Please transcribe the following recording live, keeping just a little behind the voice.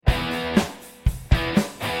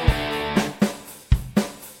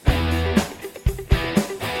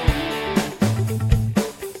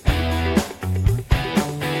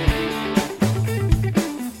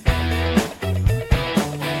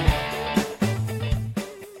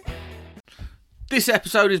This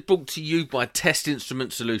episode is brought to you by Test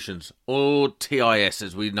Instrument Solutions, or TIS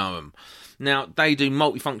as we know them. Now, they do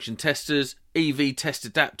multifunction testers, EV test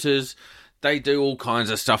adapters, they do all kinds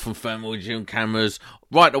of stuff from thermal imaging cameras,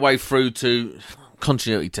 right the way through to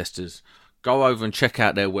continuity testers. Go over and check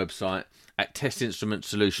out their website at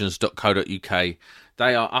testinstrumentsolutions.co.uk.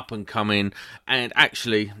 They are up and coming, and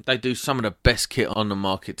actually, they do some of the best kit on the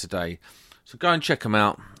market today. So go and check them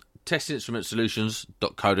out,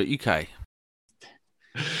 testinstrumentsolutions.co.uk.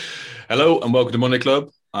 Hello and welcome to Monday Club.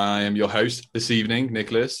 I am your host this evening,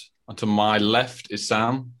 Nicholas. And to my left is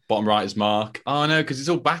Sam. Bottom right is Mark. Oh no, because it's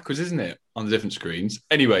all backwards, isn't it? On the different screens.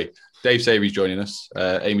 Anyway, Dave Savery's joining us.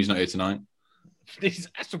 Amy's not here tonight.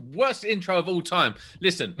 That's the worst intro of all time.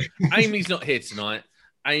 Listen, Amy's not here tonight.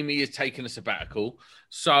 Amy is taking a sabbatical.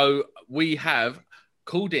 So we have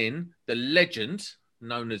called in the legend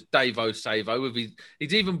known as Davo Savo.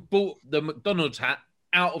 He's even bought the McDonald's hat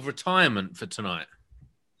out of retirement for tonight.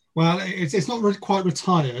 Well, it's not quite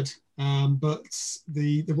retired, but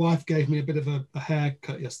the wife gave me a bit of a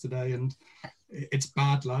haircut yesterday, and it's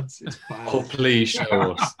bad, lads. It's bad. Oh, please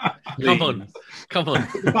show us. Please. Come on.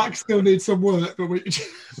 The back still needs some work, but we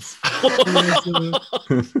I'm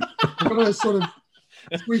gonna sort of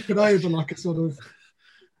sweep it over like a sort of.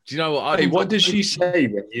 Do you know what? What did she say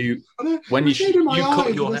when you cut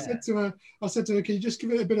your hair? I said to her, can you just give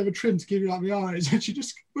it a bit of a trim to give you like the eyes? And she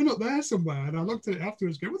just went up there somewhere. And I looked at it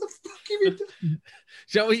afterwards going, what the fuck have you done? Do you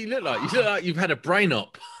know what you look like? You look like you've had a brain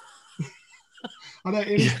op. I know, it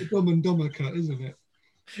is the Dumb and Dumber cut, isn't it?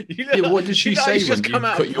 What did she say when just you come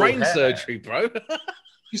out cut of your brain hair? surgery, bro?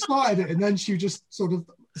 She started it and then she just sort of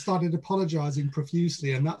started apologising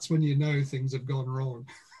profusely. And that's when you know things have gone wrong.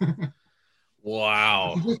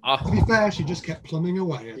 Wow. To be fair, she just kept plumbing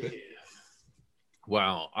away at it.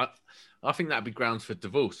 Wow. I think that'd be grounds for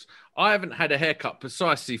divorce. I haven't had a haircut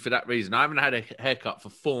precisely for that reason. I haven't had a haircut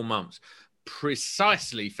for 4 months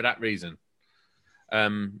precisely for that reason.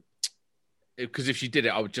 Because if she did it,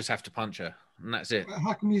 I would just have to punch her, and that's it.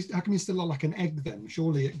 How come you still look like an egg then?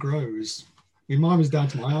 Surely it grows. I mean, mine was down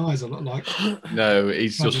to my eyes. I look like... No,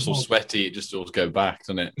 he's just all sweaty. It just all go back,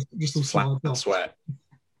 doesn't it? Just all flat slide off. sweat.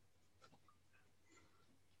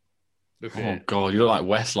 Look Oh God, you look like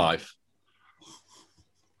Westlife.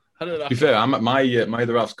 I don't know. To be fair, I'm at my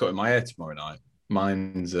other half's cutting my hair tomorrow night.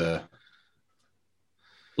 Mine's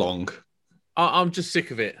long. I'm just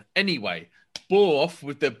sick of it. Anyway, bore off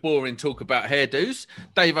with the boring talk about hairdos.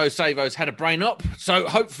 Davo Savo's had a brain op, so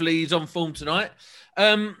hopefully he's on form tonight.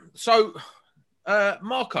 Marco,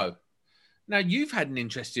 now you've had an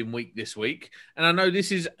interesting week this week, and I know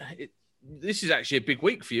this is actually a big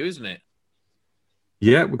week for you, isn't it?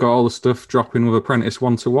 Yeah, we've got all the stuff dropping with Apprentice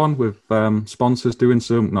 1-to-1 with sponsors doing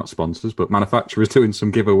some, not sponsors, but manufacturers doing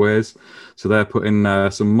some giveaways. So they're putting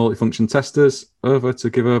some multifunction testers over to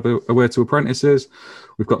give away to apprentices.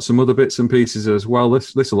 We've got some other bits and pieces as well.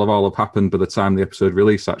 This will all have happened by the time the episode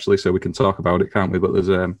release, actually, so we can talk about it, can't we? But there's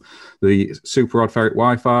the Super Odd Ferret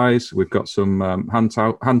Wi-Fi's. We've got some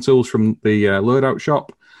hand tools from the Loadout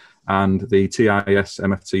shop, and the TIS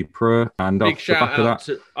MFT Pro. And big shout out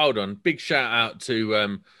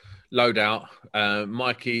to Loadout,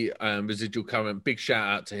 Mikey, Residual Current. Big shout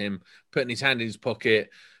out to him, putting his hand in his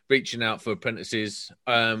pocket, reaching out for apprentices.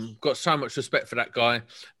 Got so much respect for that guy.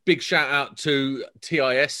 Big shout out to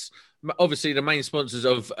TIS, obviously the main sponsors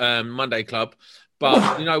of Monday Club.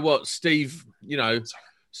 But you know what, Steve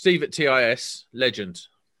at TIS, legend.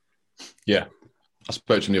 Yeah, I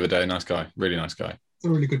spoke to him the other day. Nice guy, really nice guy. A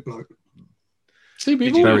really good bloke.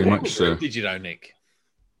 Very much so. Did you know, Nick?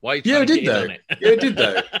 Why? Yeah, I did though.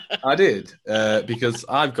 I did because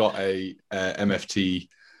I've got a MFT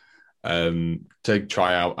to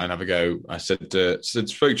try out and have a go. I spoke to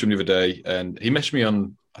him the other day, and he messaged me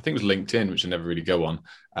on, I think it was LinkedIn, which I never really go on,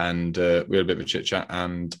 and we had a bit of a chit chat.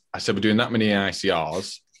 And I said, we're doing that many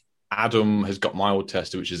ICRs. Adam has got my old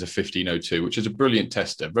tester, which is a 1502, which is a brilliant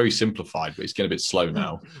tester, very simplified, but it's getting a bit slow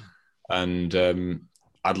now. And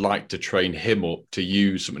I'd like to train him up to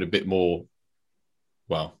use something a bit more,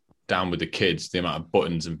 well, down with the kids, the amount of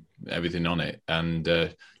buttons and everything on it, and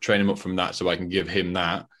train him up from that so I can give him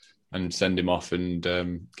that and send him off and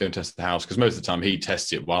go and test the house. Because most of the time he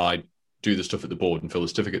tests it while I do the stuff at the board and fill the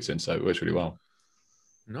certificates in, so it works really well.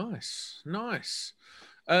 Nice.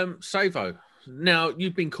 Savo, now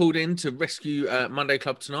you've been called in to rescue Monday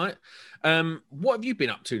Club tonight. What have you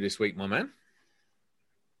been up to this week, my man?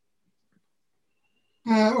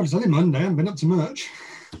 Well, it's only Monday. I haven't been up to much.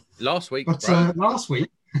 Last week, but last week,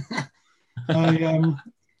 I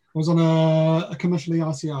was on a commercial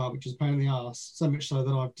ICR, which is a pain in the arse, so much so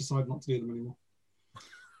that I've decided not to do them anymore.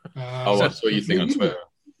 That's what you think on Twitter.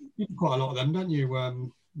 You do quite a lot of them, don't you,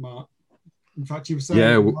 Mark? In fact, you were saying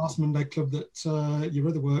Yeah, last Monday Club that your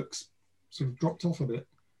other works sort of dropped off a bit.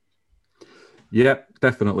 Yeah,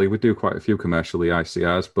 definitely. We do quite a few commercial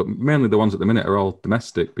ICRs, but mainly the ones at the minute are all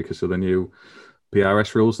domestic because of the new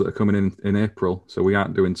PRS rules that are coming in April. So we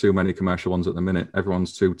aren't doing too many commercial ones at the minute.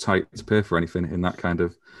 Everyone's too tight to pay for anything in that kind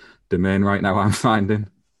of domain right now, I'm finding.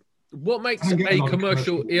 What makes a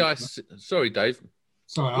commercial EIC? Sorry, Dave.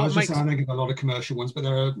 Sorry, I was just saying I don't get a lot of commercial ones, but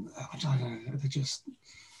I don't know, they're just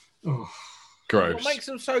gross. What makes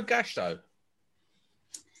them so gash, though?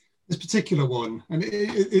 This particular one, and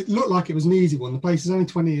it looked like it was an easy one. The place is only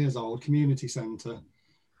 20 years old, community centre.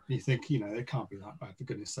 You think, it can't be that bad, for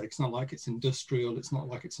goodness sake. It's not like it's industrial. It's not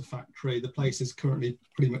like it's a factory. The place is currently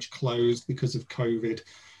pretty much closed because of COVID.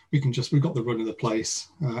 We've got the run of the place.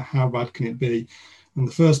 How bad can it be? And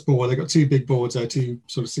the first board, they've got two big boards there, two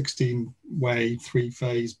sort of 16-way,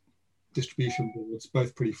 three-phase distribution boards,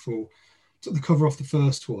 both pretty full. Took the cover off the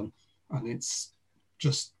first one, and it's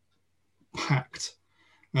just packed.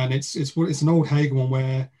 And it's an old Hager one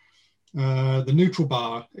where the neutral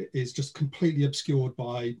bar is just completely obscured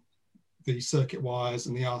by the circuit wires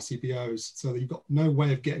and the RCBOs. So you've got no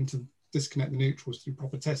way of getting to disconnect the neutrals through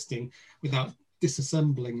proper testing without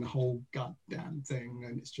disassembling the whole goddamn thing.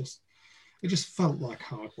 And it just felt like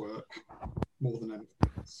hard work more than anything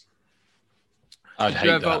else. I'd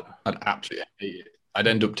hate that. I'd absolutely hate it. I'd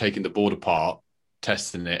end up taking the board apart,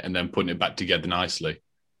 testing it, and then putting it back together nicely.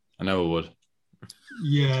 I know I would.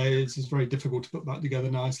 Yeah, it's just very difficult to put back together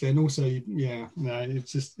nicely, and also, it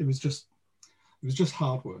was just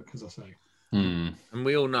hard work, as I say. And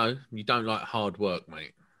we all know you don't like hard work,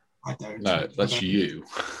 mate. I don't. No, that's you.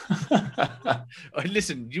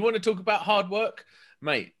 Listen, do you want to talk about hard work,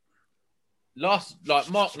 mate?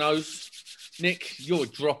 Mark knows, Nick, you're a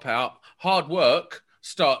dropout. Hard work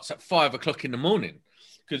starts at 5 o'clock in the morning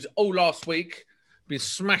because all last week been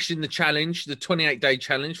smashing the challenge, the 28-day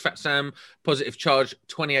challenge, Fat Sam Positive Charge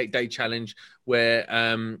 28-day challenge, where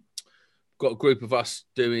got a group of us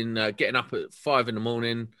doing getting up at 5 in the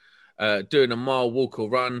morning, doing a mile walk or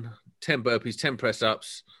run, 10 burpees, 10 press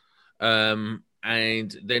ups, and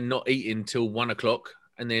then not eating till 1 o'clock,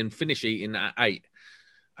 and then finish eating at 8.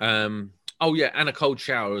 And a cold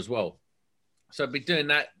shower as well. So I've been doing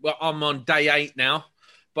that. Well, I'm on day 8 now,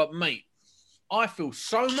 but mate, I feel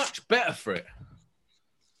so much better for it.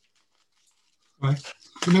 Right.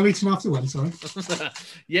 So no eating after one, sorry.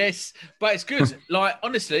 Yes, but it's good. Like,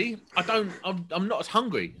 honestly, I'm not as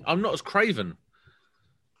hungry. I'm not as craven.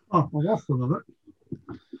 Oh, I lost one of it.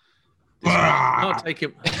 Can't take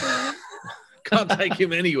him. Can't take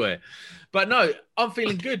him anywhere. But no, I'm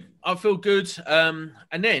feeling good. I feel good. And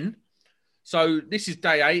then, so this is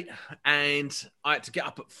day 8, and I had to get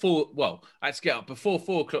up at 4. Well, I had to get up before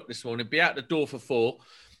 4 o'clock this morning, be out the door for 4,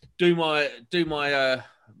 do my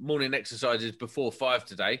morning exercises before 5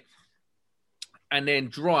 today, and then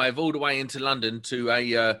drive all the way into London to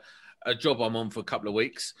a job I'm on for a couple of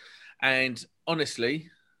weeks. And honestly,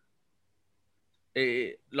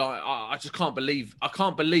 I just can't believe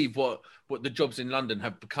what the jobs in London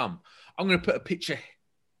have become. I'm going to put a picture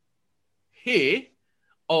here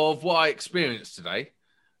of what I experienced today.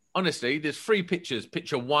 Honestly, there's 3 pictures: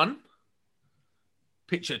 picture 1,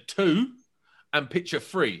 picture 2, and picture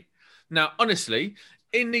 3. Now, honestly,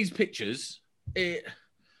 in these pictures,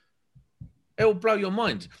 it'll blow your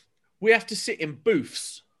mind. We have to sit in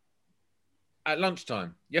booths at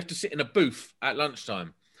lunchtime. You have to sit in a booth at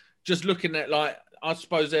lunchtime, just looking at, like, I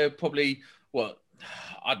suppose they're probably,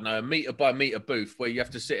 I don't know, a metre by metre booth where you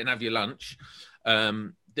have to sit and have your lunch.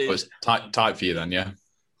 It's tight for you then, yeah?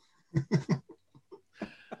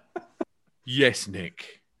 Yes,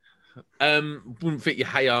 Nick. Wouldn't fit your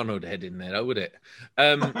Hey Arnold head in there, though, would it?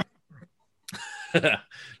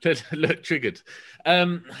 Look, triggered.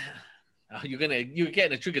 You're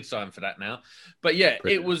getting a triggered sign for that now. But yeah,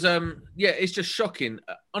 it was it's just shocking.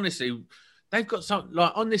 Honestly, they've got something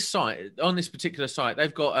like on this particular site,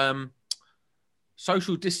 they've got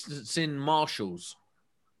social distancing marshals.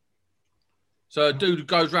 So a dude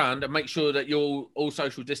goes round and makes sure that you're all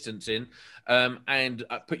social distancing, and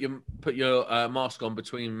put your mask on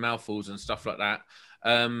between mouthfuls and stuff like that.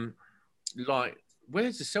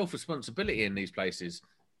 Where's the self-responsibility in these places?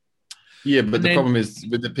 Yeah, but the problem is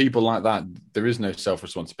with the people like that, there is no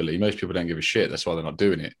self-responsibility. Most people don't give a shit. That's why they're not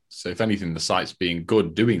doing it. So if anything, the site's being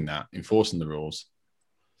good doing that, enforcing the rules.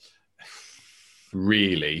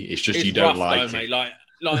 Really, it's just you don't like it. Mate. Like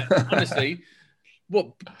honestly,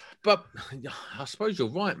 what? But I suppose you're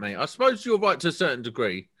right, mate. I suppose you're right to a certain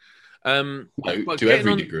degree. No, to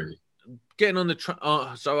every degree. Getting on the train.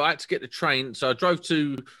 So I had to get the train. So I drove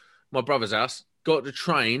to my brother's house, got the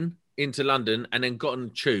train into London, and then got on the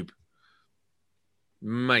tube.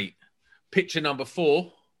 Mate, picture number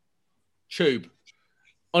 4, tube.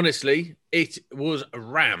 Honestly, it was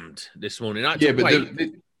rammed this morning. I had to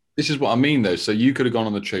wait. This is what I mean, though. So you could have gone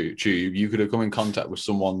on the tube. You could have come in contact with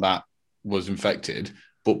someone that was infected,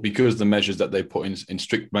 but because the measures that they put in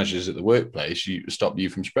strict measures at the workplace, stop you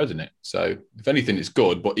from spreading it. So if anything, it's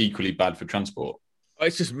good, but equally bad for transport.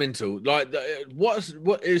 It's just mental. Like,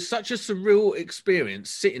 what is such a surreal experience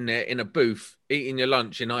sitting there in a booth eating your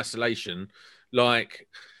lunch in isolation, the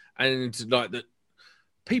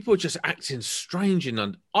people are just acting strange in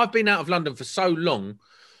London. I've been out of London for so long,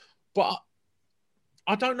 but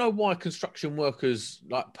I don't know why construction workers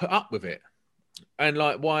put up with it, and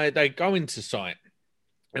why they go into site.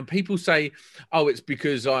 And people say, "Oh, it's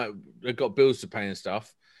because they've got bills to pay and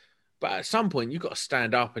stuff." But at some point, you've got to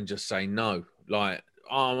stand up and just say no.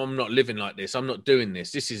 I'm not living like this. I'm not doing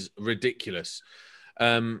this. This is ridiculous.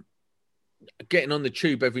 Getting on the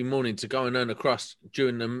tube every morning to go and earn a crust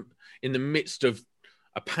in the midst of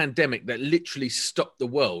a pandemic that literally stopped the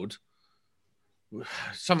world.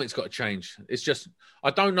 Something's got to change. It's just,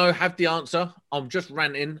 I don't know, have the answer. I'm just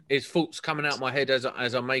ranting. It's thoughts coming out of my head as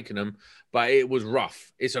I'm making them, but it was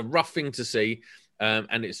rough. It's a rough thing to see.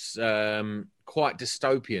 And it's quite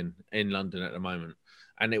dystopian in London at the moment.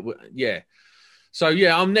 And So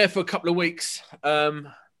I'm there for a couple of weeks.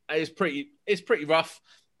 It's pretty rough,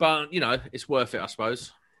 but it's worth it, I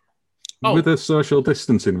suppose. With the social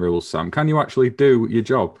distancing rules, Sam, can you actually do your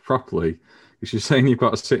job properly? Because you're saying you've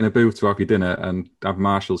got to sit in a booth to have your dinner and have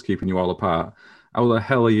marshals keeping you all apart. How the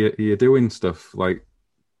hell are you doing stuff? I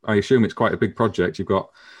assume it's quite a big project. You've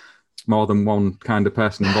got more than one kind of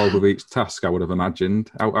person involved with each task, I would have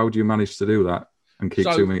imagined. How do you manage to do that and keep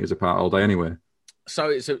 2 meters apart all day anyway?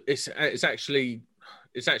 So it's actually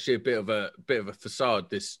a bit of a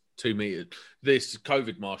facade. This 2 meter, this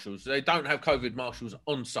COVID marshals. They don't have COVID marshals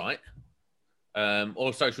on site,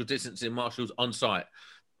 or social distancing marshals on site.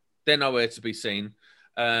 They're nowhere to be seen.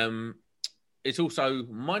 It's also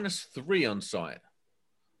 -3 on site.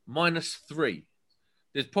 -3.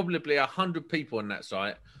 There's probably 100 people on that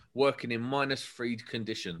site working in -3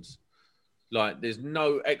 conditions. There's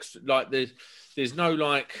no extra. There's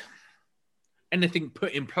no anything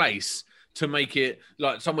put in place to make it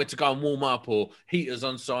somewhere to go and warm up or heaters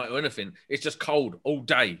on site or anything. It's just cold all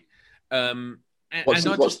day.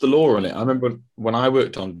 What's the law on it? I remember when I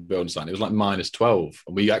worked on building site, it was -12,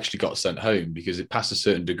 and we actually got sent home because it passed a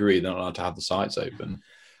certain degree. They're not allowed to have the sites open.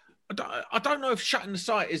 I don't know if shutting the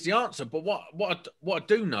site is the answer, but what I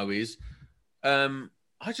do know is, I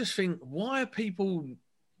just think, why are people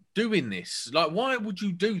doing this? Why would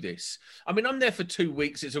you do this? I mean, I'm there for 2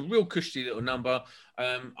 weeks. It's a real cushy little number.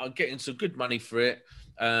 I'm getting some good money for it.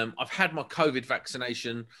 I've had my COVID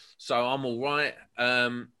vaccination, so I'm all right.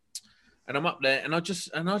 And I'm up there, and I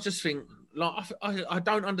just think, I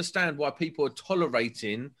don't understand why people are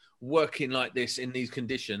tolerating working like this in these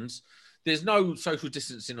conditions. There's no social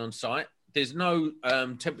distancing on site. There's no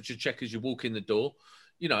temperature check as you walk in the door.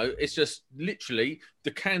 It's just literally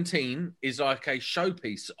the canteen is like a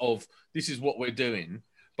showpiece of this is what we're doing.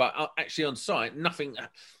 But actually on site, nothing.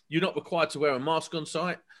 You're not required to wear a mask on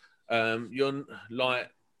site.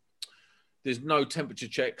 There's no temperature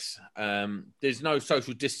checks. There's no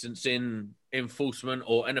social distancing enforcement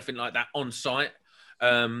or anything like that on site.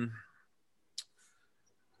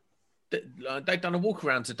 They've done a walk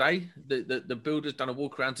around today. The builders done a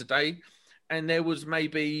walk around today, and there was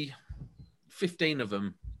maybe 15 of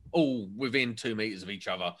them, all within 2 meters of each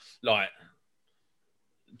other. Do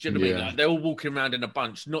you know what I mean? They're all walking around in a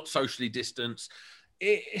bunch, not socially distanced.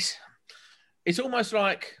 It's almost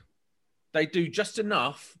like they do just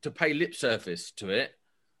enough to pay lip service to it,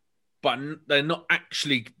 but they're not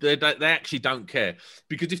actually. They actually don't care,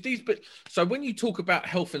 because so when you talk about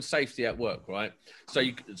health and safety at work, right? So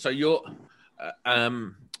you're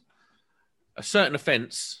a certain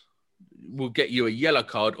offence will get you a yellow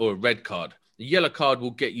card or a red card. The yellow card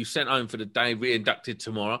will get you sent home for the day, re-inducted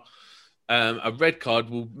tomorrow. A red card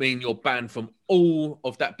will mean you're banned from all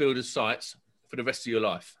of that builder's sites for the rest of your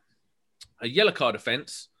life. A yellow card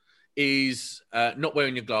offence is not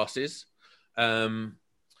wearing your glasses. There's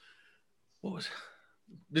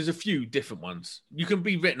a few different ones. You can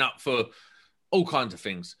be written up for all kinds of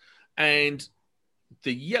things. And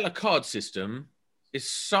the yellow card system is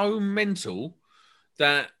so mental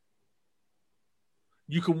that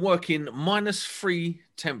you can work in -3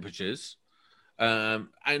 temperatures,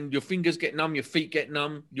 and your fingers get numb, your feet get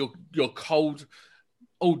numb, you're cold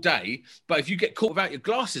all day. But if you get caught without your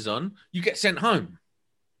glasses on, you get sent home.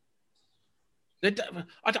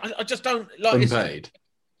 I just don't like. Unpaid.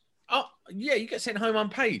 yeah, you get sent home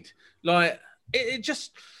unpaid. Like it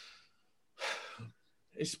just,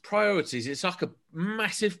 it's priorities. It's like a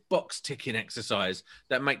massive box ticking exercise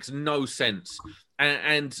that makes no sense,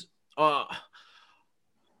 and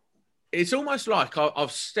it's almost like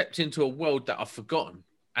I've stepped into a world that I've forgotten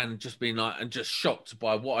and just been like, and just shocked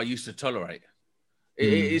by what I used to tolerate.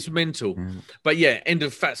 It's mental. But yeah, end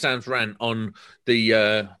of Fat Sam's rant on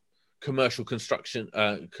the commercial construction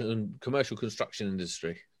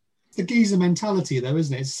industry. The geezer mentality, though,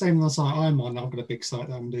 isn't it? It's the same as the site I'm on. I've got a big site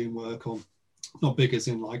that I'm doing work on. Not big as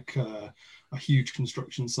in like a huge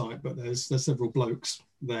construction site, but there's several blokes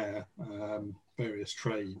there, various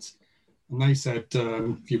trades. And they said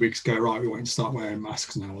a few weeks ago, right, we want to start wearing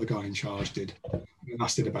masks now. The guy in charge did. It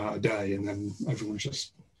lasted about a day, and then everyone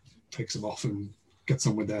just takes them off and gets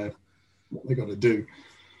on with what they got to do.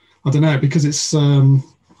 I don't know, because it's, I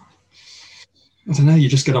don't know, you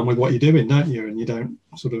just get on with what you're doing, don't you? And you don't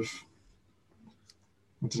sort of,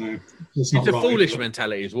 I don't know. It's a foolish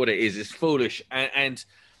mentality is what it is. It's foolish. And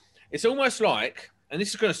it's almost like, and this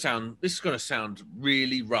is going to sound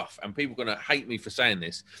really rough, and people are going to hate me for saying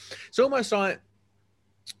this. It's almost like,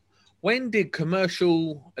 when did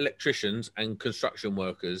commercial electricians and construction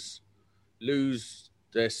workers lose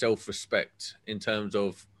their self-respect in terms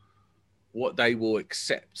of what they will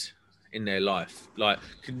accept in their life, like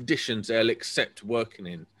conditions they'll accept working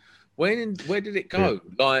in? Where did it go?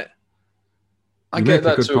 Yeah. Like, I get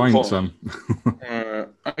that to a point. Sam.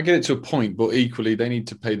 I get it to a point, but equally they need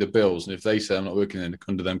to pay the bills. And if they say I'm not working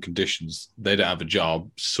under them conditions, they don't have a job.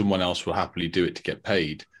 Someone else will happily do it to get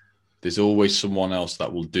paid. There's always someone else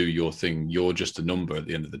that will do your thing. You're just a number at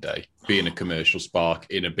the end of the day. Being a commercial spark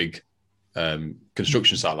in a big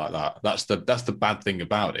construction site like that, that's the bad thing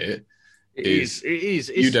about it. It is.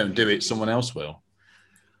 You don't do it, someone else will.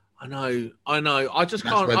 I know. I just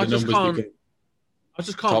can't tolerate it.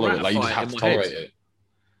 Like, you just have to tolerate it.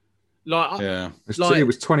 Like, yeah, it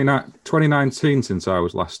was 2019 since I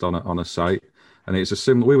was last on a site, and it's a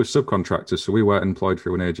similar. We were subcontractors, so we weren't employed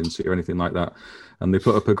through an agency or anything like that. And they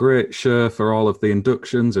put up a great show for all of the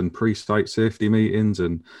inductions and pre-site safety meetings,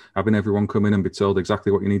 and having everyone come in and be told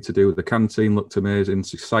exactly what you need to do. The canteen looked amazing,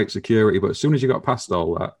 site security, but as soon as you got past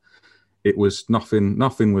all that, it was nothing.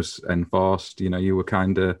 Nothing was enforced. You know, you were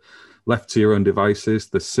kind of left to your own devices.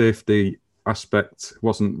 The safety aspect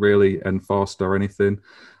wasn't really enforced or anything.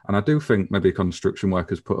 And I do think maybe construction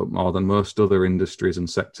workers put up more than most other industries and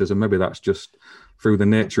sectors, and maybe that's just through the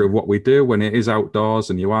nature of what we do when it is outdoors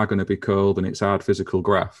and you are going to be cold and it's hard physical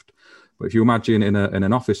graft. But if you imagine in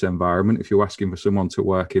an office environment, if you're asking for someone to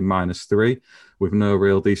work in -3 with no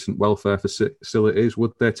real decent welfare facilities,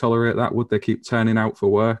 would they tolerate that? Would they keep turning out for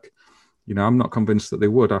work? You know, I'm not convinced that they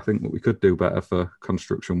would. I think that we could do better for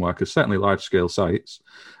construction workers, certainly large-scale sites.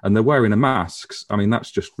 And they're wearing the masks. I mean,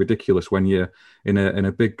 that's just ridiculous when you're in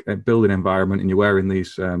a big building environment and you're wearing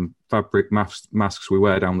these fabric masks we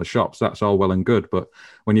wear down the shops. That's all well and good. But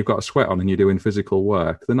when you've got a sweat on and you're doing physical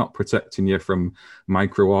work, they're not protecting you from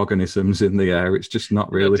microorganisms in the air. It's just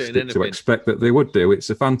not realistic to expect that they would do. It's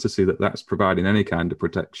a fantasy that that's providing any kind of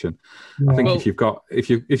protection. Yeah. I think if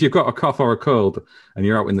you've got a cough or a cold and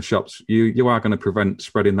you're out in the shops, you are going to prevent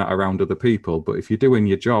spreading that around other people. But if you're doing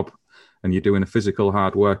your job and you're doing a physical,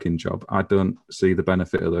 hard-working job, I don't see the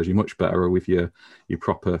benefit of those. You're much better with your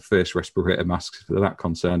proper face respirator masks. If they're that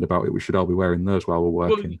concerned about it, we should all be wearing those while we're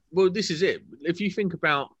working. Well, this is it. If you think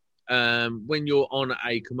about when you're on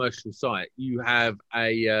a commercial site, you have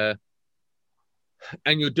and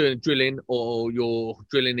you're doing drilling or you're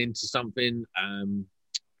drilling into something.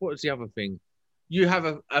 What was the other thing? You have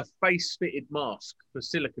a face-fitted mask for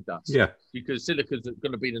silica dust. Yeah. Because silica's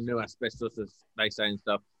going to be the new asbestos, as they say and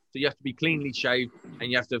stuff. So you have to be cleanly shaved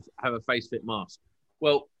and you have to have a face-fit mask.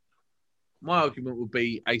 Well, my argument would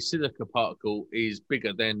be a silica particle is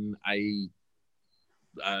bigger than a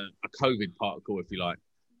COVID particle, if you like.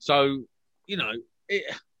 So, you know,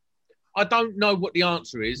 I don't know what the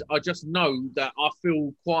answer is. I just know that I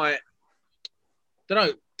feel quite,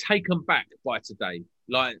 taken back by today.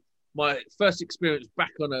 Like, my first experience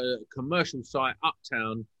back on a commercial site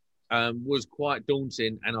uptown was quite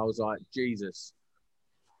daunting, and I was like, Jesus.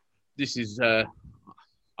 This is.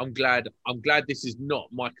 I'm glad this is not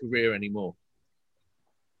my career anymore.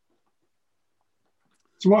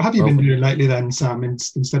 So, what have you been doing lately, then, Sam?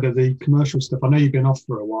 Instead of the commercial stuff, I know you've been off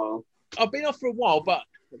for a while. I've been off for a while, but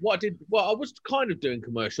I was kind of doing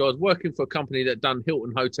commercial. I was working for a company that done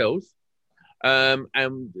Hilton hotels,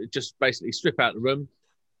 and just basically strip out the room.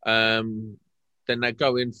 Then they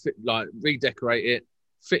go in, redecorate it,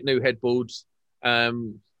 fit new headboards.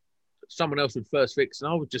 Someone else would first fix,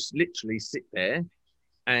 and I would just literally sit there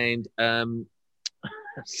and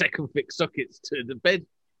second fix sockets to the bed,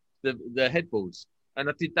 the headboards. And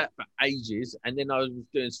I did that for ages. And then I was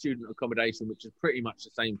doing student accommodation, which is pretty much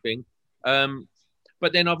the same thing.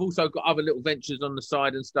 But then I've also got other little ventures on the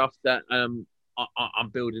side and stuff that I'm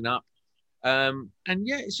building up. And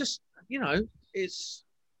yeah, it's just, I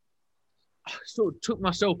sort of took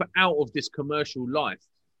myself out of this commercial life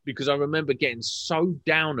because I remember getting so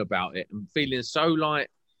down about it and feeling so like,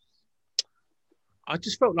 I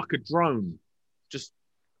just felt like a drone, just,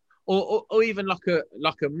 or even like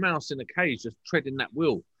a mouse in a cage, just treading that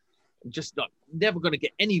wheel, just like never going to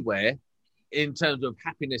get anywhere in terms of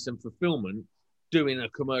happiness and fulfillment doing a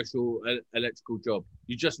commercial electrical job.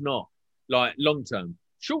 You're just not, like, long term.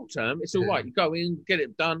 Short term, it's all right. You go in, get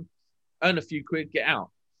it done, earn a few quid, get out.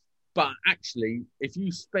 But actually, if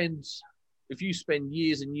you spend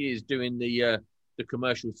years and years doing the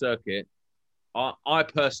commercial circuit, I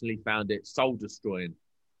personally found it soul destroying,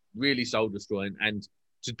 really soul destroying. And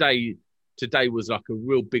today was like a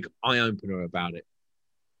real big eye opener about it.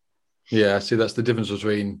 Yeah, see, that's the difference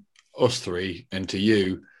between us three and to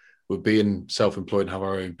you. We're being self-employed and have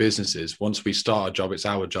our own businesses. Once we start a job, it's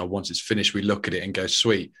our job. Once it's finished, we look at it and go,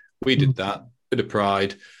 sweet, we did that, bit of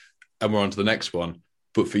pride, and we're on to the next one.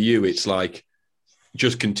 But for you, it's like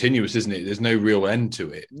just continuous, isn't it? There's no real end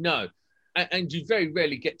to it. No. And you very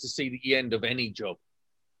rarely get to see the end of any job.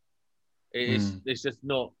 It's just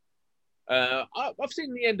not. I've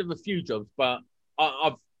seen the end of a few jobs, but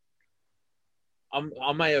I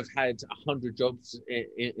may have had 100 jobs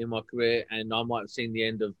in my career, and I might have seen the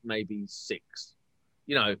end of maybe 6.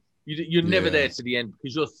 You're never there to the end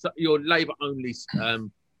because you're labour only, a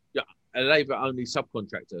labour only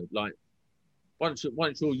subcontractor. Like once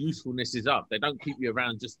your usefulness is up, they don't keep you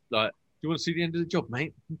around. Just like, do you want to see the end of the job,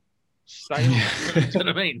 mate? Stay on. Do you know what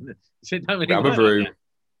I mean?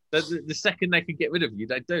 The second they can get rid of you,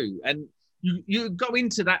 they do. And you go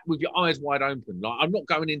into that with your eyes wide open. Like, I'm not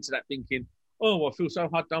going into that thinking, oh, I feel so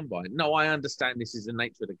hard done by. No, I understand this is the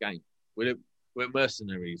nature of the game. We're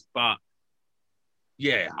mercenaries, but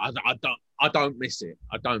yeah, I don't miss it.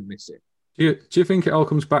 I don't miss it. Do you think it all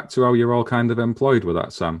comes back to how you're all kind of employed with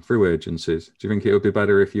that, Sam, through agencies? Do you think it would be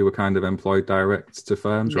better if you were kind of employed direct to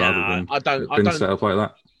firms rather than I don't set up like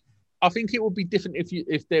that? I think it would be different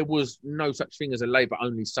if there was no such thing as a labour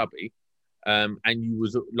only subby, and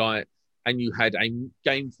you had a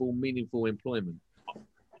gainful, meaningful employment.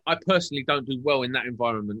 I personally don't do well in that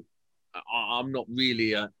environment. I'm not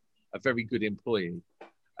really a very good employee.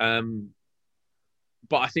 But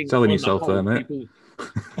I think telling yourself there, mate.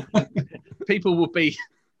 People would be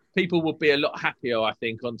a lot happier, I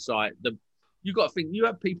think, on site. You got to think, you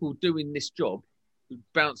have people doing this job,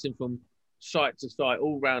 bouncing from site to site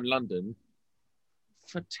all around London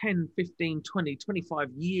for 10, 15, 20, 25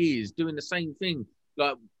 years, doing the same thing,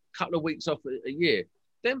 like a couple of weeks off a year.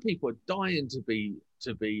 Then people are dying to be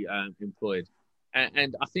employed.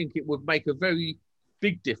 And I think it would make a very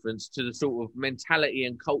big difference to the sort of mentality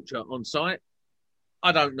and culture on site.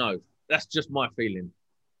 I don't know. That's just my feeling.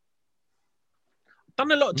 I've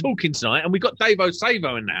done a lot of talking tonight, and we got Dave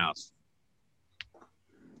O'Savo in the house.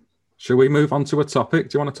 Shall we move on to a topic?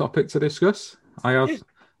 Do you want a topic to discuss? I have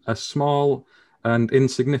a small and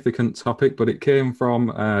insignificant topic, but it came from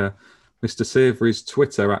Mr. Savoury's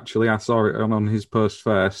Twitter, actually. I saw it on his post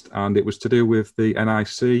first, and it was to do with the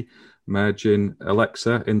NIC merging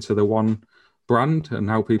Alexa into the one brand and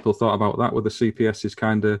how people thought about that, with the CPS is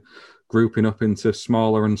kind of grouping up into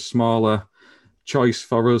smaller and smaller choice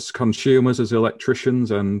for us consumers as electricians,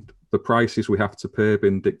 and the prices we have to pay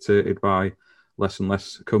being dictated by less and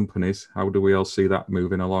less companies. How do we all see that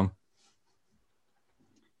moving along?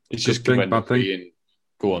 It's just good bad thing.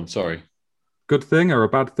 Go on, sorry. Good thing or a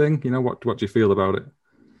bad thing? What do you feel about it?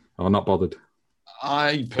 Or not bothered?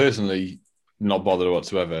 I personally not bothered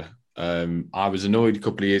whatsoever. I was annoyed a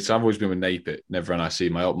couple of years. I've always been with Napit, never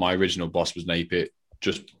NIC. My original boss was Napit,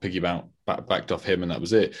 just backed off him, and that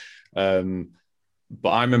was it. But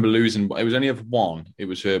I remember losing. It was only of one. It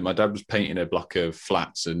was my dad was painting a block of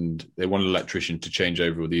flats, and they wanted an electrician to change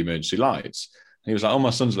over the emergency lights. And he was like, "Oh, my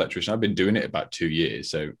son's an electrician. I've been doing it about 2 years."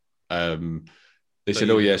 So they said,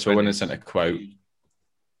 "Oh yeah." So I went and sent a quote.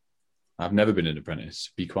 I've never been an apprentice.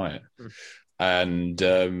 Be quiet. And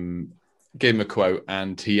gave him a quote,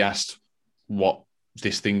 and he asked what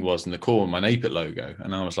this thing was in the core, my Napit logo,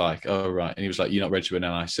 and I was like, "Oh right." And he was like, "You're not registered with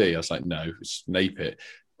NIC?" I was like, "No, it's Napit."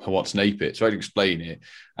 What's Napit? So I had to explain it,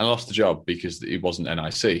 and I lost the job because it wasn't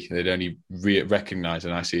NIC. They'd only recognise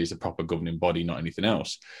NIC as the proper governing body, not anything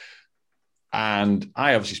else. And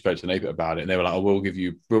I obviously spoke to NAPIT about it, and they were like, "Oh,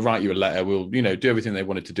 we'll write you a letter. We'll, do everything they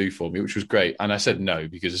wanted to do for me," which was great. And I said no,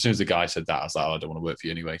 because as soon as the guy said that, I was like, "Oh, I don't want to work for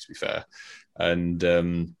you anyway," to be fair. And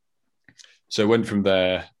so I went from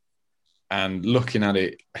there. And looking at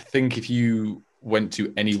it, I think if you went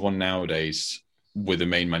to anyone nowadays with a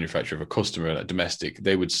main manufacturer of a customer, like domestic,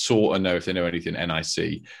 they would sort of know if they know anything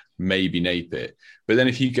NIC, maybe NAPIT. But then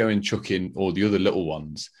if you go and chuck in all the other little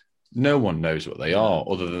ones, no one knows what they are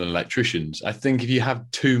other than electricians. I think if you have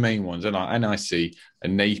two main ones, NIC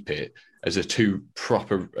and NAPIT, as a two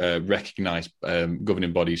proper recognised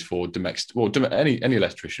governing bodies for domestic, any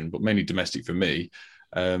electrician, but mainly domestic for me,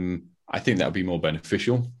 I think that would be more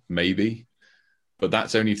beneficial, maybe. But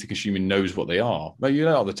that's only if the consumer knows what they are. But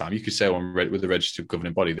all the time, you could say with a registered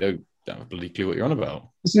governing body, they don't have a bloody clue what you're on about.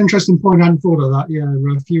 It's an interesting point. I hadn't thought of that. Yeah,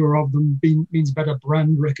 fewer of them means better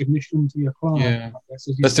brand recognition to your client. Yeah,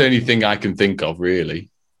 that's the only thing I can think of,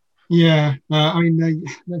 really. Yeah, I mean,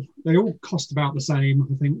 they all cost about the same,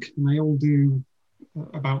 I think, and they all do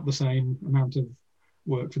about the same amount of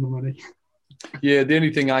work for the money. Yeah, the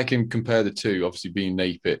only thing I can compare the two, obviously being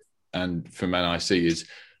NAPIT and from NIC, is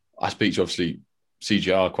I speak to obviously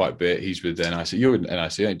CGR quite a bit. He's with NIC. You're with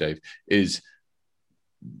NIC, ain't you, Dave? Is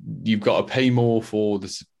you've got to pay more for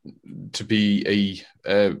this to be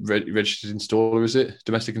a registered installer, is it?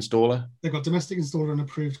 Domestic installer? They've got domestic installer and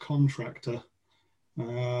approved contractor.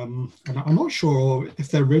 And I'm not sure if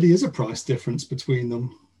there really is a price difference between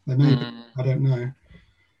them. There may be. I don't know.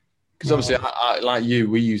 Because obviously, I, like you,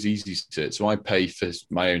 we use EasyCert, so I pay for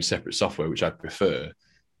my own separate software, which I prefer.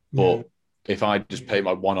 But if I just pay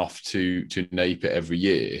my one-off to NAPIT every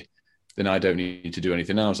year, then I don't need to do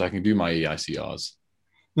anything else. I can do my EICRs.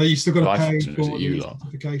 No, you still got to pay for the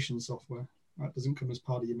certification software. That doesn't come as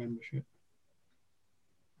part of your membership.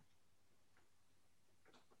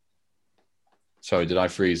 Sorry, did I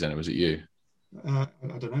freeze then, or was it you? I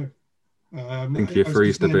don't know. I think you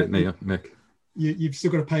freezed a bit, Nick. You've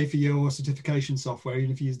still got to pay for your certification software,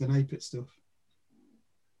 even if you use the NAPIT stuff.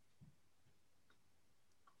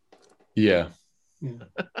 Yeah.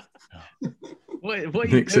 What are you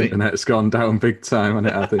Nick's doing? internet's gone down big time on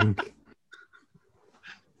it, I think.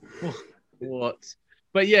 What?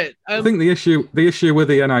 But yeah, I think the issue with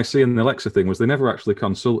the NIC and the Alexa thing was they never actually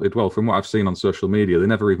consulted. Well, from what I've seen on social media, they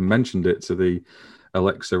never even mentioned it to the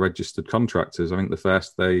Alexa registered contractors. I think the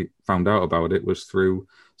first they found out about it was through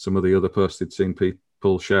some of the other posts they'd seen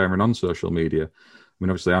people sharing on social media. I mean,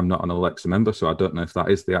 obviously, I'm not an Alexa member, so I don't know if that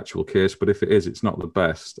is the actual case. But if it is, it's not the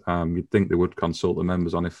best. You'd think they would consult the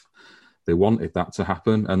members on if they wanted that to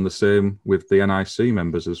happen. And the same with the NIC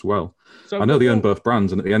members as well. So I know they own both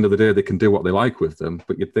brands, and at the end of the day, they can do what they like with them.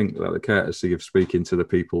 But you'd think that the courtesy of speaking to the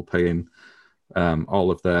people paying all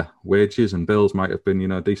of their wages and bills might have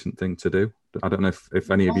been, a decent thing to do. I don't know if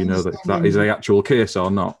any of you know that is the actual case or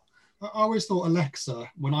not. I always thought Alexa,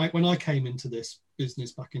 when I came into this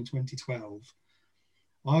business back in 2012,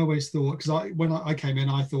 I always thought, because when I came in,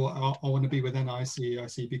 I thought I want to be with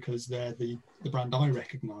NIC because they're the brand I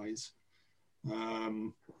recognise.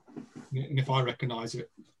 And if I recognise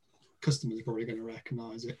it, customers are probably going to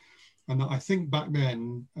recognise it. And I think back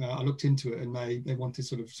then, I looked into it and they wanted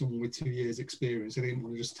sort of someone with 2 years experience. They didn't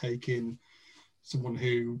want to just take in someone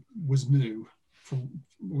who was new,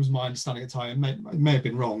 was my understanding at the time. It may have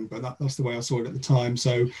been wrong, but that's the way I saw it at the time.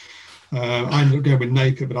 So I ended up going with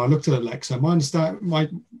NAPIT, but I looked at Alexa. I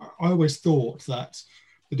always thought that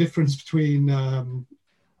the difference between NIC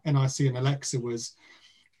and Alexa was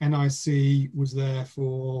NIC was there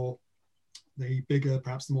for the bigger,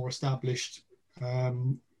 perhaps the more established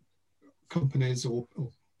companies or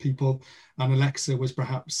people, and Alexa was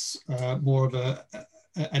perhaps more of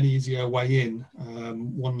an easier way in,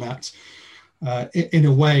 one that in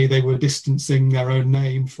a way they were distancing their own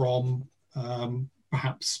name from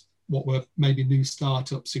perhaps what were maybe new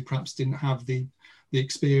startups who perhaps didn't have the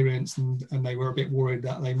experience, and they were a bit worried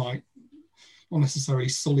that they might not necessarily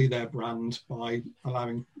sully their brand by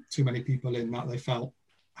allowing too many people in that they felt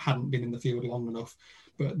hadn't been in the field long enough.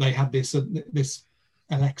 But they had this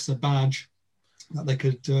Alexa badge that they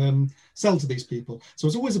could sell to these people. So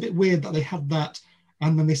it's always a bit weird that they had that,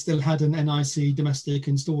 and then they still had an NIC domestic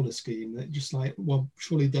installer scheme. That just like, well,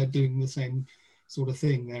 surely they're doing the same sort of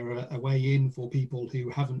thing. They're a way in for people who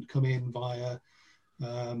haven't come in via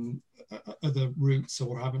other routes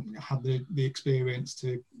or haven't had the experience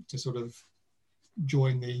to sort of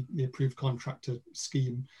join the approved contractor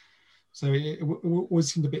scheme. So it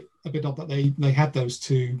always seemed a bit odd that they had those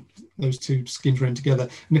two schemes running together.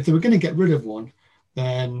 And if they were going to get rid of one,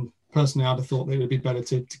 then personally I'd have thought that it would be better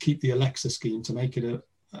to keep the Alexa scheme, to make it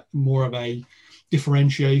a more of a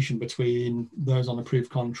differentiation between those on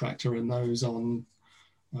approved contractor and those on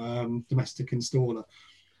domestic installer.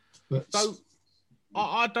 But So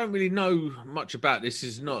I don't really know much about this.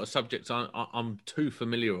 Is not a subject I'm too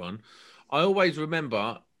familiar on. I always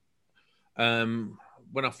remember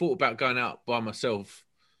when I thought about going out by myself,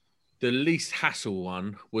 the least hassle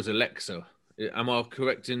one was Alexa. Am I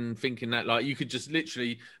correct in thinking that, like, you could just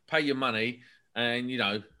literally pay your money and, you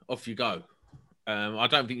know, off you go? I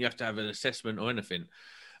don't think you have to have an assessment or anything.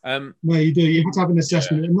 No, you do. You have to have an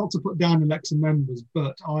assessment, and not to put down Alexa members,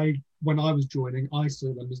 but when I was joining, I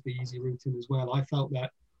saw them as the easy route in as well. I felt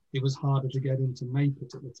that it was harder to get into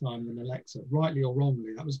Napit at the time than Alexa, rightly or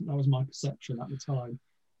wrongly. That was my perception at the time.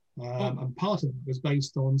 And part of it was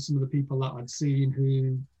based on some of the people that I'd seen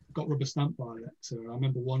who got rubber stamped by Alexa. I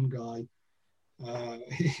remember one guy,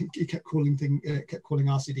 he kept calling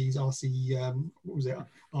RCDs, what was it,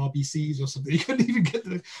 RBCs or something. He couldn't even get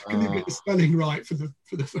the spelling right for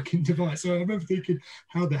the fucking device. So I remember thinking,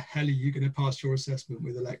 how the hell are you going to pass your assessment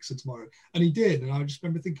with Alexa tomorrow? And he did, and I just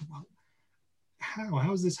remember thinking, well, how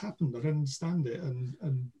has this happened? I don't understand it.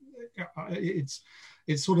 And it's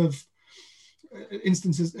sort of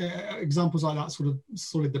instances, examples like that sort of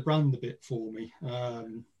solid the brand a bit for me.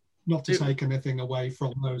 Not to take anything away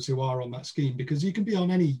from those who are on that scheme, because you can be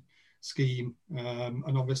on any scheme,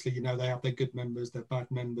 and obviously, you know, they have their good members, their bad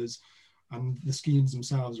members, and the schemes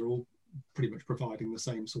themselves are all pretty much providing the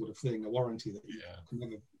same sort of thing, a warranty that you can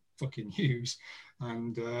never fucking use,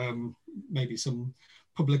 and maybe some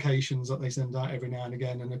publications that they send out every now and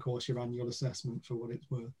again, and of course your annual assessment for what it's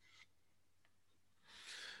worth.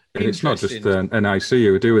 And it's not just NIC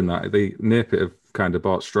who are doing that. The Napit have kind of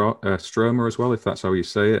bought Stroma as well, if that's how you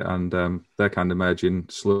say it, and they're kind of merging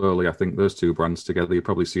slowly. I think those two brands together, you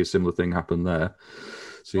probably see a similar thing happen there.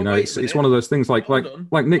 So you know, it's one of those things like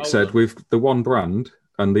Nick said, with the one brand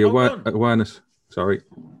and the awareness. Sorry,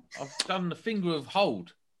 I've done the finger of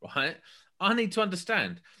hold. Right, I need to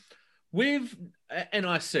understand with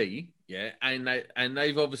NIC, and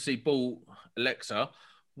they've obviously bought Alexa.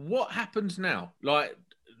 What happens now? Like,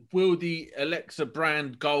 will the Alexa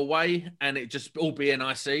brand go away and it just all be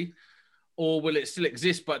NIC? Or will it still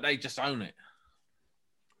exist, but they just own it?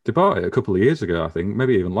 They bought it a couple of years ago, I think,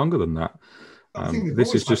 maybe even longer than that.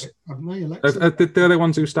 This is just... They're the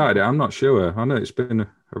ones who started it. I'm not sure. I know it's been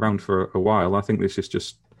around for a while. I think this is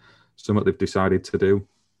just something they've decided to do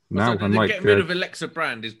now. So getting rid of Alexa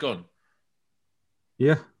brand is gone?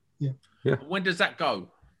 Yeah. When does that go?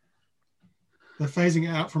 They're phasing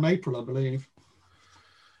it out from April, I believe.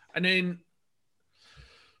 And then,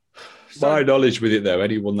 my knowledge with it, though,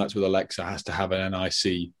 anyone that's with Alexa has to have an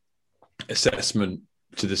NIC assessment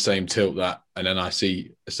to the same tilt that an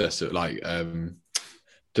NIC assessor, like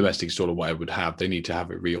domestic installer or whatever, would have. They need to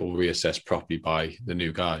have it reassessed properly by the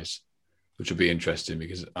new guys, which will be interesting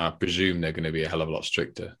because I presume they're going to be a hell of a lot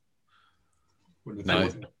stricter. I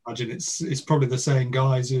imagine it's probably the same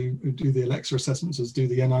guys who do the Alexa assessments as do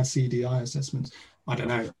the NICDI assessments. I don't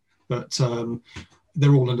know, but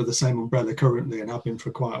they're all under the same umbrella currently and have been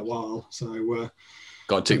for quite a while. So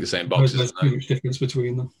got to tick the same boxes. There's a huge difference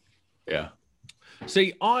between them. Yeah.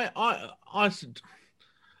 See, I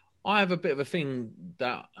have a bit of a thing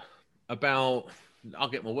that about. I'll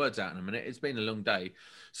get my words out in a minute. It's been a long day.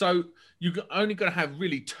 So you're only going to have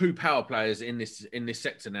really two power players in this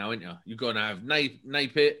sector now, aren't you? You're going to have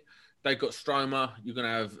Napit. They've got Stroma. You're going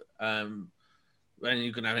to have and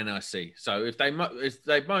you're going to have NIC. So if they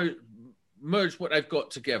merge what they've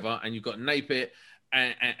got together, and you've got Napit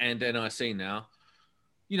and NIC now,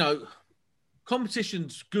 you know,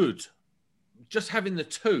 competition's good. Just having the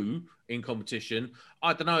two in competition,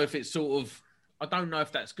 I don't know if it's sort of. I don't know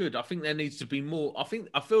if that's good. I think there needs to be more. I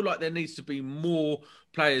feel like there needs to be more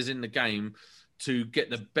players in the game to get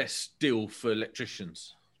the best deal for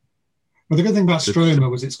electricians. Well, the good thing about Stroma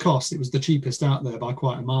was its cost. It was the cheapest out there by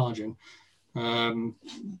quite a margin.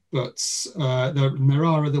 But there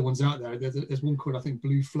are other ones out there. There's one called, I think,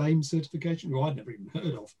 Blue Flame certification, who I'd never even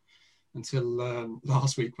heard of until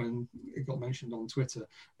last week when it got mentioned on Twitter.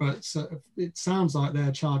 But it sounds like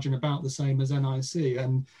they're charging about the same as NIC,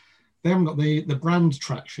 and they haven't got the brand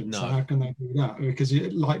traction. No. So how can they do that? Because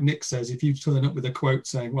like Nick says, if you turn up with a quote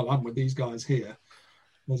saying, well, I'm with these guys here,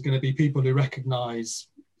 there's going to be people who recognise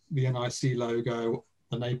the NIC logo,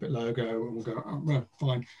 the Napit logo, and will go, oh, well,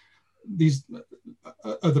 fine. These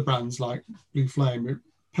other brands like Blue Flame are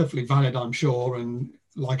perfectly valid, I'm sure, and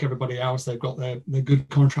like everybody else, they've got their good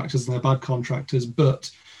contractors and their bad contractors, but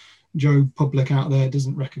Joe Public out there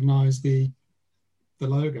doesn't recognise the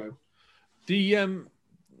logo. The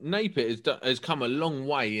Napit has come a long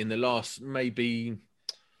way in the last maybe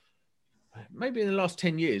maybe in the last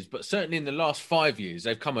 10 years, but certainly in the last 5 years,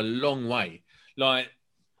 they've come a long way. Like,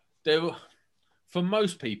 for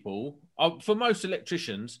most people, for most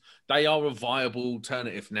electricians, they are a viable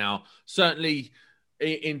alternative now. Certainly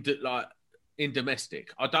in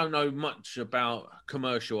domestic. I don't know much about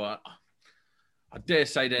commercial. I dare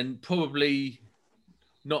say then probably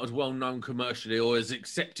not as well known commercially or as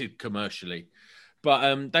accepted commercially.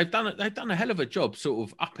 But they've done a hell of a job sort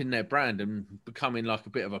of upping their brand and becoming like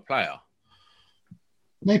a bit of a player.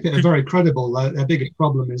 Make it very credible. Their biggest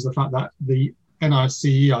problem is the fact that the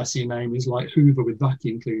NIC name is like Hoover with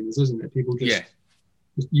vacuum cleaners, isn't it? People just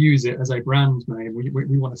use it as a brand name. We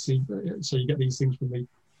want to see, so you get these things from the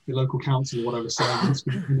local council or whatever saying it's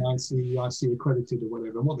NIC accredited or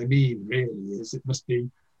whatever. And what they mean really is it must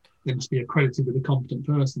be accredited with a competent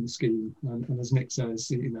person scheme. And as Nick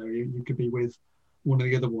says, you could be with one of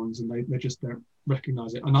the other ones and they just don't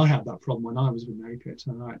recognise it. And I had that problem when I was with NAPIT,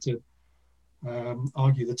 and I had to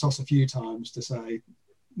argue the toss a few times to say,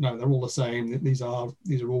 no, they're all the same. These are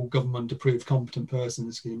all government approved competent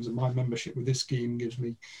person schemes, and my membership with this scheme gives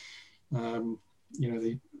me,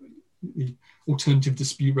 the alternative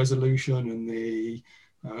dispute resolution and the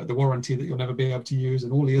warranty that you'll never be able to use,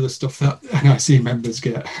 and all the other stuff that NIC members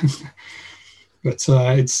get. But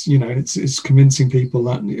it's convincing people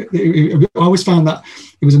that I always found that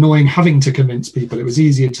it was annoying having to convince people. It was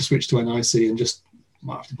easier to switch to NIC and just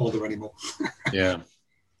not have to bother anymore. Yeah.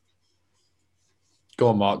 Go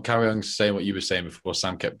on, Mark. Carry on saying what you were saying before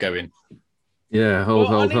Sam kept going. Yeah, hold.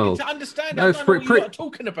 I need to understand. I don't know what you're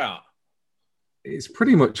talking about. It's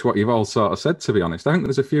pretty much what you've all sort of said, to be honest. I think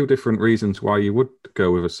there's a few different reasons why you would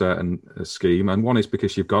go with a certain scheme. And one is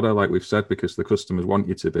because you've got to, like we've said, because the customers want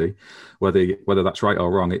you to be. Whether that's right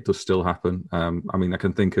or wrong, it does still happen. I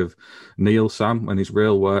can think of Neil Sam, when his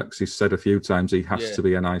rail works, he's said a few times he has to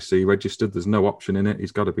be NIC registered. There's no option in it.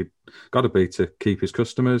 He's got to be to keep his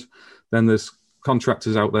customers. Then there's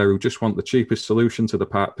contractors out there who just want the cheapest solution to the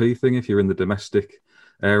Part P thing if you're in the domestic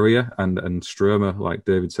area, and Stromer, like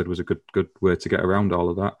David said, was a good way to get around all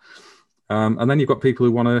of that. And then you've got people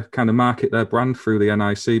who want to kind of market their brand through the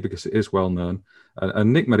NIC because it is well known.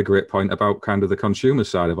 And Nick made a great point about kind of the consumer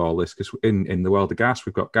side of all this, because in the world of gas,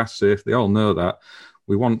 we've got Gas Safe. They all know that.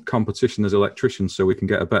 We want competition as electricians so we can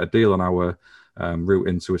get a better deal on our route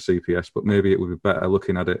into a CPS, but maybe it would be better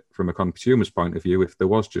looking at it from a consumer's point of view if there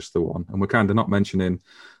was just the one. And we're kind of not mentioning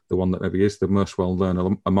the one that maybe is the most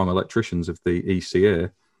well-known among electricians of the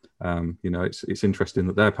ECA. It's interesting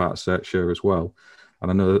that they're part of CertShare as well.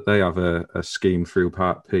 And I know that they have a scheme through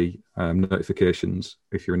Part P notifications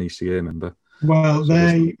if you're an ECA member. Well,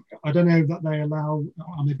 I don't know that they allow,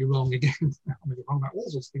 I may be wrong again, I may be wrong about all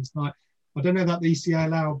sorts of things tonight. I don't know that the ECA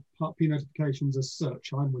allow Part P notifications as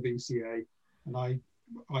such. I'm with ECA, and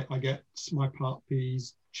I get my Part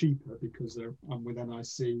Ps cheaper because I'm with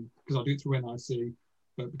NIC, because I do it through NIC,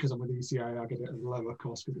 but because I'm with ECA, I get it at a lower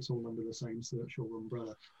cost because it's all under the same CertShare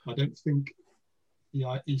umbrella. I don't think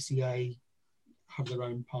the ECA have their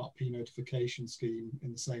own Part P notification scheme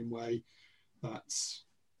in the same way that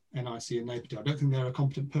NIC and NAPIT. I don't think they're a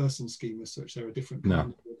competent person scheme as such. They're a different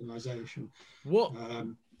kind of organisation. What?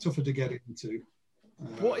 Tougher to get into.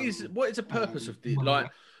 What is the purpose of the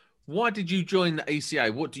why did you join the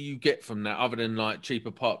ECA? What do you get from that other than like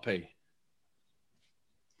cheaper Part P?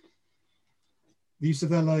 The use of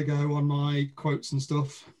their logo on my quotes and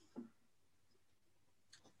stuff.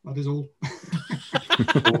 That is all.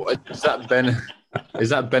 Is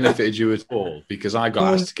that benefited you at all? Because I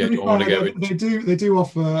got asked to get. I want to go. They do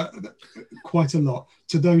offer quite a lot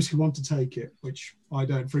to those who want to take it, which I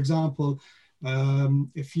don't. For example,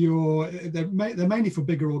 if they're mainly for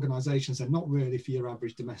bigger organisations. They're not really for your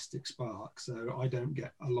average domestic spark, so I don't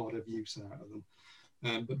get a lot of use out of them.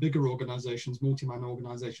 But bigger organisations, multi-man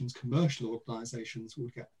organisations, commercial organisations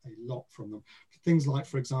would get a lot from them. Things like,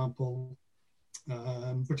 for example,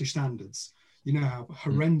 British Standards. You know how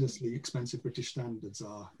horrendously expensive British Standards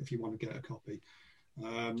are if you want to get a copy.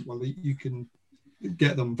 Well, you can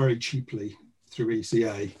get them very cheaply through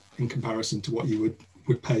ECA in comparison to what you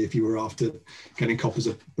would pay if you were after getting copies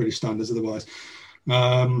of British Standards otherwise.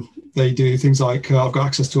 They do things like I've got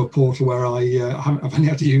access to a portal where I've only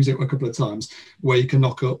had to use it a couple of times, where you can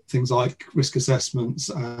knock up things like risk assessments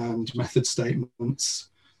and method statements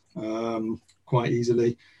quite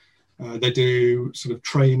easily. They do sort of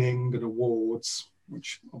training and awards,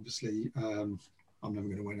 which obviously I'm never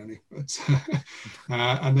going to win any, but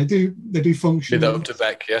and they do function. Leave that up to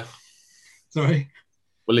Beck, yeah. Sorry,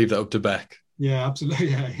 we'll leave that up to Beck. Yeah, absolutely.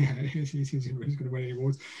 Yeah. He's going to win any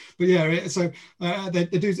awards, but yeah. So they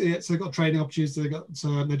do. So they've got training opportunities. They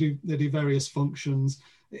do various functions.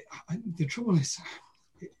 The trouble is,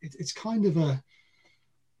 it's kind of an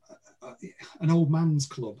old man's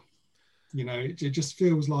club. You know, it just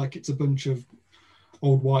feels like it's a bunch of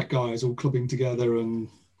old white guys all clubbing together and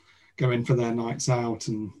going for their nights out,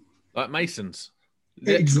 and like Masons,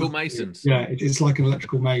 electrical Masons. Yeah, it's like an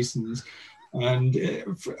electrical Masons, and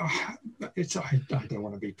I don't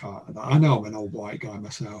want to be part of that. I know I'm an old white guy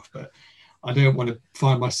myself, but I don't want to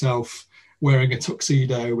find myself wearing a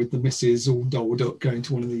tuxedo with the missus all dolled up going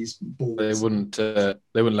to one of these balls. They wouldn't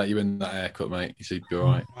let you in that haircut, mate. You should be all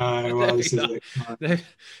right. Well, this is it. Do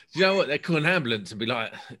you know what? They'd call an ambulance and be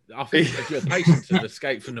like, I think your patients have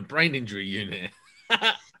escaped from the brain injury unit.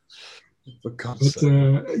 For God's sake.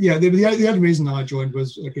 The only reason I joined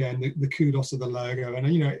was, again, the kudos of the logo.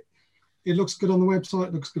 And, you know, it looks good on the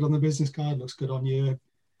website, looks good on the business card, looks good on your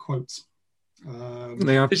quotes.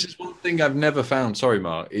 This is one thing I've never found. Sorry,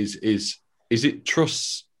 Mark. Is it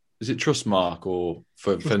Trustmark or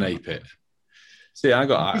for NAPIT? See, I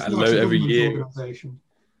got a load every year.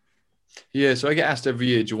 Yeah, so I get asked every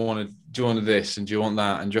year, do you want this and do you want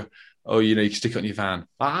that, and you can stick it on your van.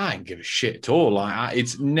 I don't give a shit at all.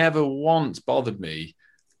 It's never once bothered me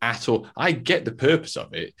at all. I get the purpose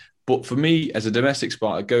of it, but for me, as a domestic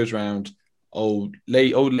spot, it goes around old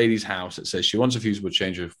lady's house that says she wants a fusible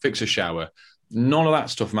changer, fix a shower. None of that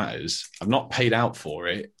stuff matters. I've not paid out for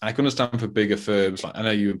it. I can understand for bigger firms, like I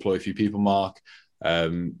know you employ a few people, Mark,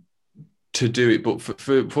 to do it, but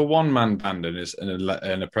for one man band and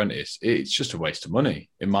an apprentice, it's just a waste of money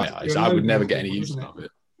in my eyes. I would never get any use out of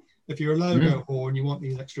it. If you're a logo whore and you want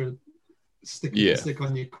these extra stick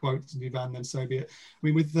on your quotes and your van, then so be it. I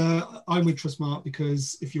mean, I'm with Trustmark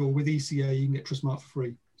because if you're with ECA, you can get Trustmark for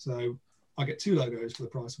free. So I get 2 logos for the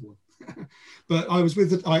price of 1. But I was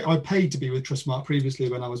I paid to be with Trustmark previously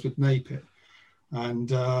when I was with NAPIT,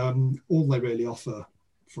 and all they really offer,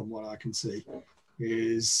 from what I can see,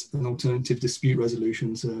 is an alternative dispute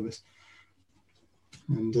resolution service.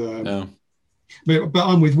 And but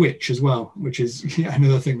I'm with Which as well, which is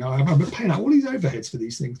another thing. Now I'm paying out all these overheads for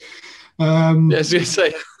these things. Yes, you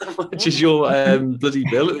say how much is your bloody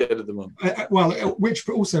bill at the end of the month? Which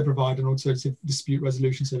also provide an alternative dispute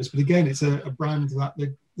resolution service, but again, it's a brand that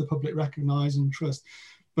the public recognise and trust.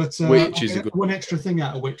 But Which is one extra thing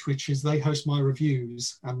out of which is they host my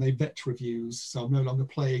reviews and they vet reviews, so I'm no longer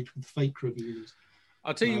plagued with fake reviews.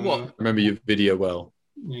 I'll tell you what. I remember your video well.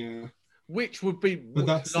 Yeah. Which would be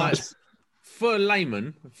that's for a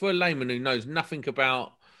layman who knows nothing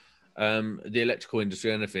about the electrical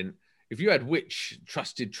industry or anything. If you had Which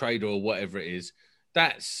Trusted Trader or whatever it is,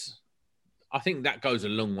 I think that goes a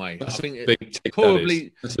long way. That's I think a big tick.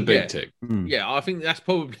 That's a big tick. Yeah, I think that's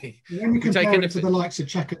probably. When you compare it to the likes of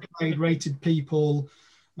Checkertrade, Rated People,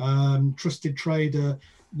 Trusted Trader,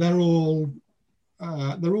 they're all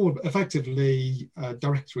effectively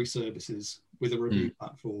directory services with a review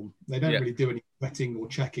platform. They don't really do any vetting or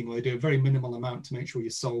checking, or they do a very minimal amount to make sure you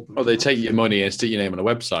solve them. Oh, they take your money and stick your name on a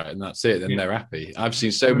website, and that's it. Then they're happy. I've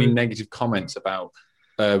seen so many negative comments about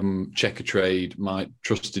Checkertrade, My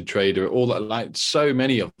Trusted Trader, all that. Like so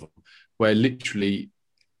many of them, where literally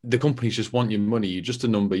the companies just want your money. You're just a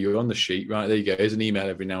number. You're on the sheet, right? There you go. Here's an email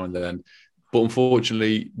every now and then. But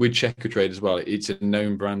unfortunately, with Checkertrade as well, it's a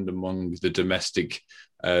known brand among the domestic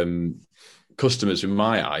customers, in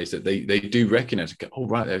my eyes, that they do recognise. Oh,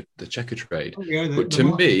 right, they're the Checkertrade. Oh, yeah, but to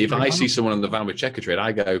me, if I see someone on the van with Checkertrade,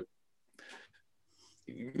 I go,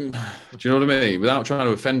 do you know what I mean? Without trying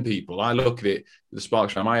to offend people, I look at it, the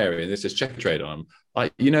sparks around my area, and this says Checkertrade on them.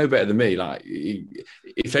 Like, you know better than me. Like,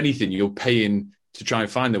 if anything, you're paying to try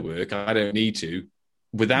and find the work. I don't need to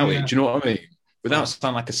without it. Do you know what I mean? Without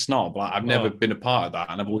sounding like a snob, like I've never been a part of that,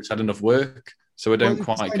 and I've always had enough work, so I don't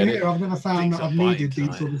quite get it. I've never found that I've needed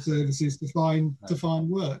these sort of services to find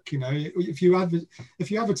work. You know, if you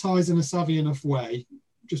advertise in a savvy enough way,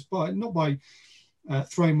 not by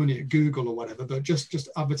throwing money at Google or whatever, but just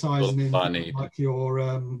advertising in like your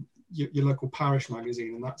local parish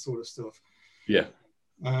magazine and that sort of stuff. Yeah.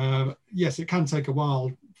 Yes, it can take a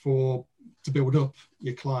while to build up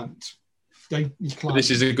your client.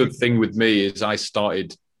 This is a good thing with me, is I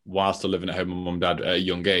started while still living at home with mum and dad at a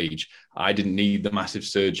young age. I didn't need the massive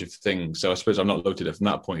surge of things. So I suppose I'm not looked at it from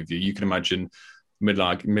that point of view. You can imagine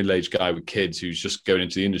middle-aged guy with kids who's just going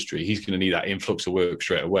into the industry. He's going to need that influx of work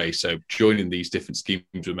straight away. So joining these different schemes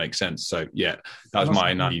would make sense. So yeah, that was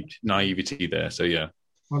my naivety there. So yeah.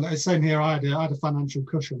 Well, it's same here. I had a financial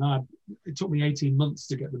cushion. It took me 18 months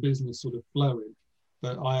to get the business sort of flowing.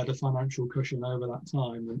 But I had a financial cushion over that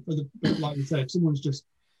time. And like you said, if someone's just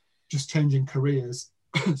changing careers,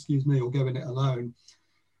 excuse me, or going it alone,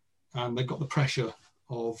 and they've got the pressure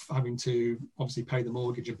of having to obviously pay the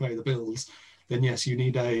mortgage and pay the bills, then yes, you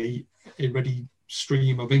need a ready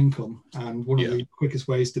stream of income, and one of the quickest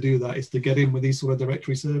ways to do that is to get in with these sort of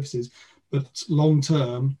directory services. But long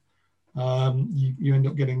term, you end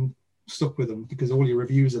up getting stuck with them because all your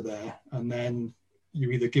reviews are there, and then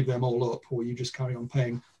you either give them all up or you just carry on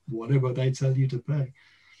paying whatever they tell you to pay.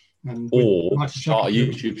 And or start a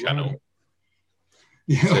YouTube channel.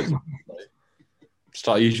 Yeah. So,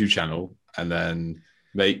 start a YouTube channel and then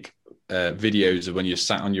make videos of when you're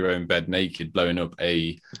sat on your own bed naked blowing up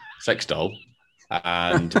a sex doll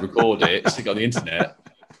and record it, stick it on the internet.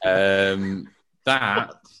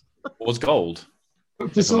 That was gold.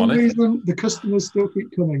 But for some reason, the customers still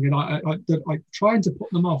keep coming, and I'm trying to put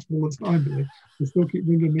them off all the time, but they still keep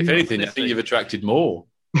ringing me. If anything, I think you've attracted more.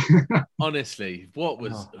 Honestly, what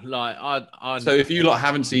was like? So if you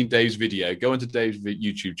haven't seen Dave's video, go into Dave's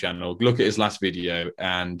YouTube channel, look at his last video,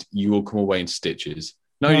 and you will come away in stitches.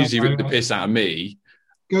 Not only does he rip the piss out of me,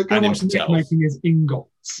 go and watch Nick making his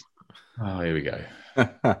ingots. Oh, here we go.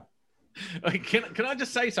 Can I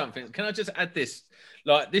just say something? Can I just add this?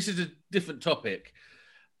 Like, this is a different topic.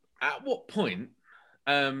 At what point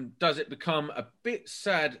does it become a bit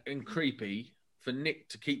sad and creepy for Nick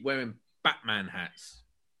to keep wearing Batman hats?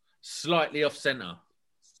 Slightly off center.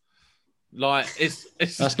 Like it's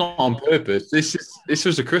that's not on purpose. This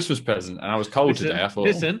was a Christmas present, and I was cold today. I thought,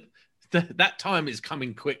 that time is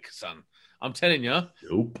coming quick, son. I'm telling you.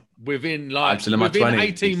 Nope. Within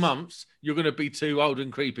 18 months, you're going to be too old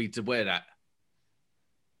and creepy to wear that.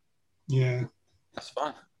 Yeah, that's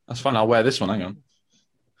fine. That's fine. I'll wear this one. Hang on.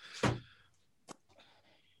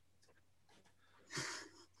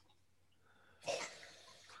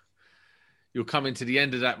 You're coming to the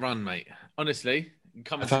end of that run, mate. Honestly,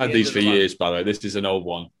 I've had these for years, by the way. This is an old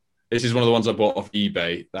one. This is one of the ones I bought off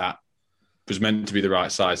eBay that was meant to be the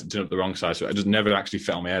right size and turned up the wrong size. So it just never actually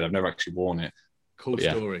fit on my head. I've never actually worn it. Cool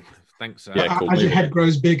story. Thanks, sir. Yeah, cool. As your head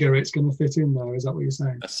grows bigger, it's going to fit in there. Is that what you're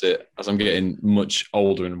saying? That's it. As I'm getting much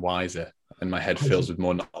older and wiser, and my head fills with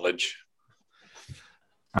more knowledge.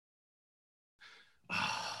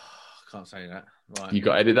 Can't say that. Right. You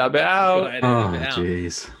got to edit that bit out. Oh,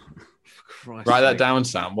 jeez. Write that down,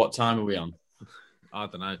 Sam. What time are we on? I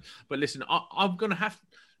don't know. But listen, I'm going to have...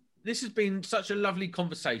 This has been such a lovely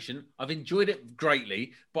conversation. I've enjoyed it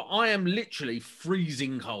greatly, but I am literally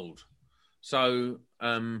freezing cold. So,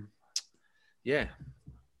 yeah.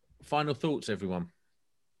 Final thoughts, everyone.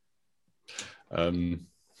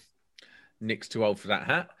 Nick's too old for that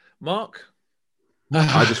hat. Mark?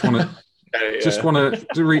 I just want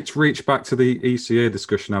to reach back to the ECA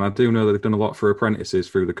discussion, and I do know that they've done a lot for apprentices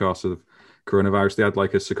through the course of coronavirus. They had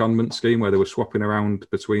like a secondment scheme where they were swapping around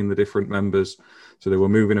between the different members, so they were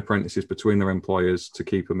moving apprentices between their employers to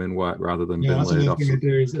keep them in work rather than being laid off.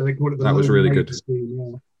 That was really good.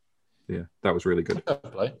 Yeah, that was really good.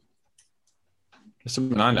 That's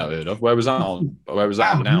something I never heard of. Where was that on? Where was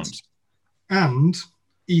that announced? And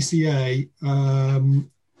ECA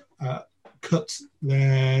cut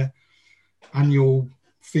their annual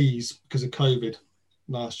fees because of COVID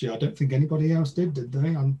last year. I don't think anybody else did they?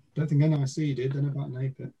 I don't think NIC did. Then about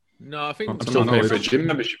NAPIT. No, I think I'm still paying for a gym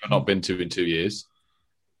membership I've not been to in 2 years.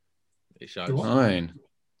 It shows. Fine.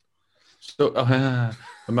 So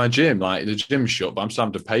my gym, like the gym's shut, but I'm still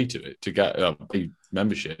having to pay to it to get a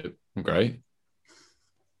membership. Great.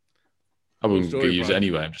 I wouldn't use it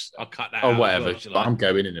anyway. I'll cut that. Oh, whatever. I'm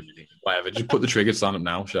going in and everything. Whatever. Just put the trigger sign up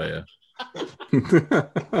now. I'll show you.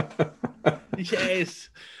 Yes,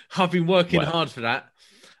 I've been working hard for that.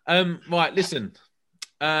 Right, listen,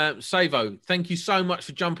 Savo, thank you so much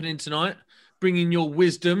for jumping in tonight, bringing your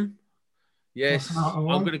wisdom. Yes, I'm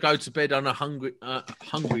going to go to bed on a hungry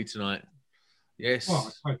tonight. Yes.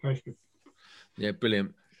 Yeah,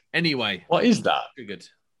 brilliant. Anyway, what is that? Good.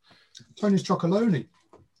 Tony's chocolonely.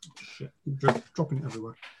 Shit, dropping it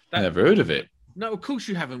everywhere. I never heard of it. No, of course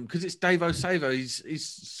you haven't, because it's Dave O'Savo.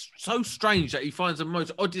 He's so strange that he finds the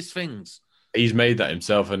most oddest things. He's made that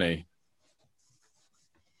himself, hasn't he?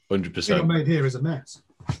 100%. What I made here is a mess.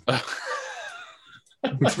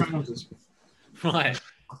 Right,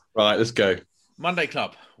 let's go. Monday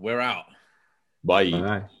Club, we're out. Bye.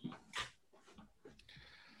 Bye.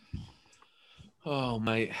 Oh,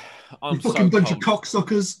 mate. I'm you fucking bunch of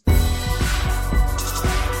cocksuckers.